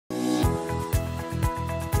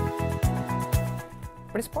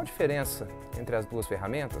A principal diferença entre as duas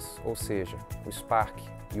ferramentas, ou seja, o Spark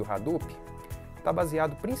e o Hadoop, está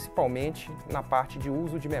baseado principalmente na parte de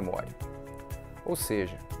uso de memória. Ou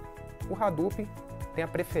seja, o Hadoop tem a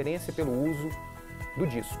preferência pelo uso do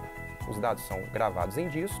disco. Os dados são gravados em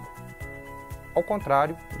disco, ao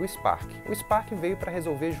contrário do Spark. O Spark veio para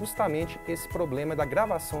resolver justamente esse problema da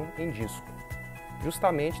gravação em disco,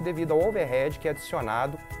 justamente devido ao overhead que é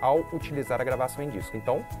adicionado ao utilizar a gravação em disco.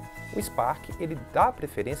 Então, o Spark ele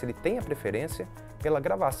tem a preferência pela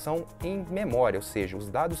gravação em memória, ou seja, os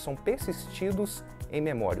dados são persistidos em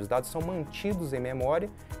memória, os dados são mantidos em memória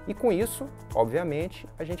e com isso, obviamente,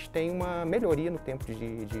 a gente tem uma melhoria no tempo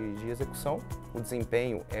de execução, o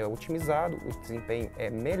desempenho é otimizado, o desempenho é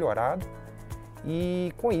melhorado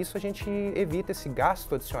e com isso a gente evita esse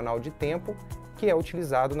gasto adicional de tempo que é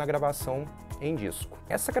utilizado na gravação em disco.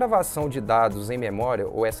 Essa gravação de dados em memória,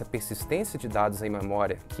 ou essa persistência de dados em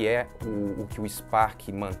memória, que é o que o Spark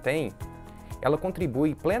mantém, ela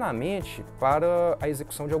contribui plenamente para a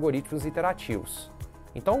execução de algoritmos iterativos.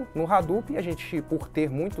 Então, no Hadoop, a gente, por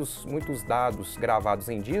ter muitos dados gravados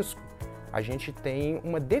em disco, a gente tem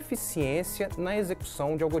uma deficiência na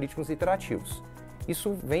execução de algoritmos iterativos.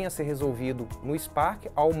 Isso vem a ser resolvido no Spark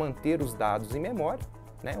ao manter os dados em memória,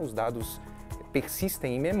 né? Os dados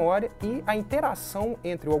persistem em memória e a interação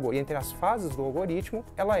entre as fases do algoritmo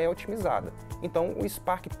ela é otimizada. Então o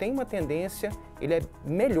Spark tem uma tendência, ele é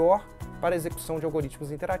melhor para a execução de algoritmos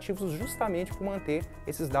interativos justamente por manter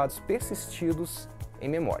esses dados persistidos em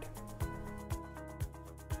memória.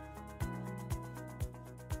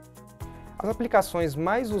 As aplicações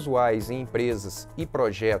mais usuais em empresas e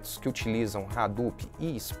projetos que utilizam Hadoop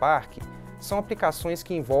e Spark são aplicações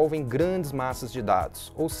que envolvem grandes massas de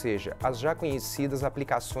dados, ou seja, as já conhecidas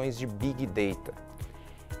aplicações de Big Data.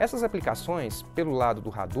 Essas aplicações, pelo lado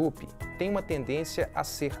do Hadoop, têm uma tendência a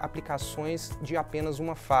ser aplicações de apenas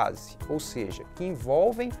uma fase, ou seja, que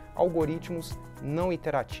envolvem algoritmos não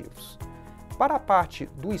iterativos. Para a parte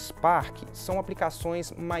do Spark, são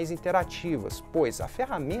aplicações mais interativas, pois a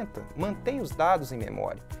ferramenta mantém os dados em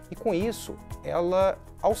memória e, com isso, ela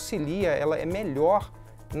auxilia, ela é melhor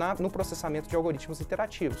no processamento de algoritmos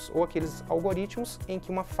iterativos, ou aqueles algoritmos em que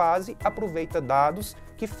uma fase aproveita dados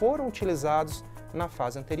que foram utilizados na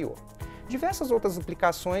fase anterior. Diversas outras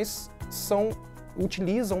aplicações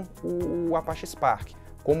utilizam o Apache Spark,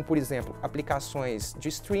 como, por exemplo, aplicações de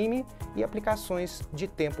streaming e aplicações de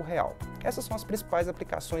tempo real. Essas são as principais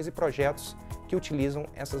aplicações e projetos que utilizam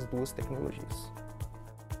essas duas tecnologias.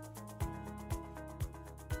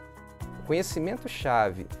 O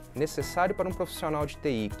conhecimento-chave necessário para um profissional de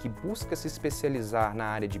TI que busca se especializar na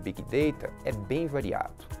área de Big Data é bem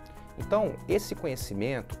variado. Então, esse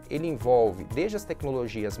conhecimento, ele envolve desde as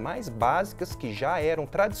tecnologias mais básicas que já eram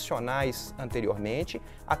tradicionais anteriormente,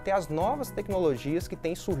 até as novas tecnologias que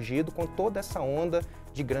têm surgido com toda essa onda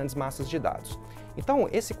de grandes massas de dados. Então,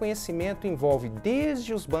 esse conhecimento envolve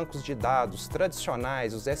desde os bancos de dados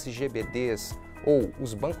tradicionais, os SGBDs ou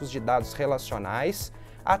os bancos de dados relacionais,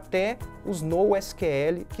 até os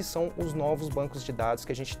NoSQL, que são os novos bancos de dados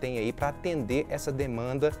que a gente tem aí para atender essa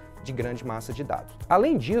demanda de grande massa de dados.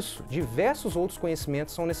 Além disso, diversos outros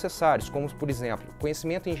conhecimentos são necessários, como, por exemplo,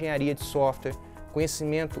 conhecimento em engenharia de software,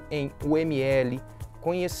 conhecimento em UML,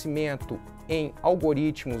 conhecimento em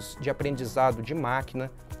algoritmos de aprendizado de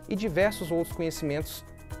máquina e diversos outros conhecimentos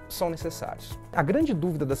são necessários. A grande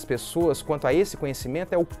dúvida das pessoas quanto a esse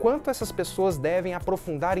conhecimento é o quanto essas pessoas devem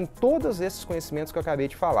aprofundar em todos esses conhecimentos que eu acabei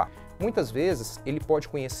de falar. Muitas vezes ele pode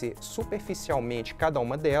conhecer superficialmente cada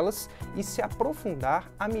uma delas e se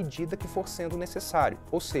aprofundar à medida que for sendo necessário,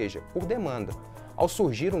 ou seja, por demanda. Ao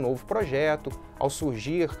surgir um novo projeto, ao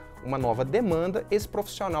surgir uma nova demanda, esse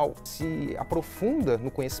profissional se aprofunda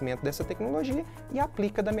no conhecimento dessa tecnologia e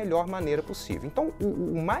aplica da melhor maneira possível. Então,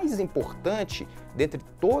 o mais importante, dentre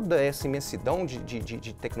toda essa imensidão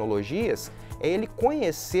de tecnologias, é ele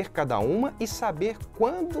conhecer cada uma e saber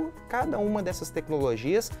quando cada uma dessas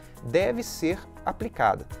tecnologias deve ser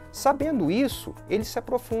aplicada. Sabendo isso, ele se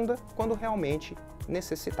aprofunda quando realmente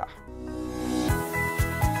necessitar.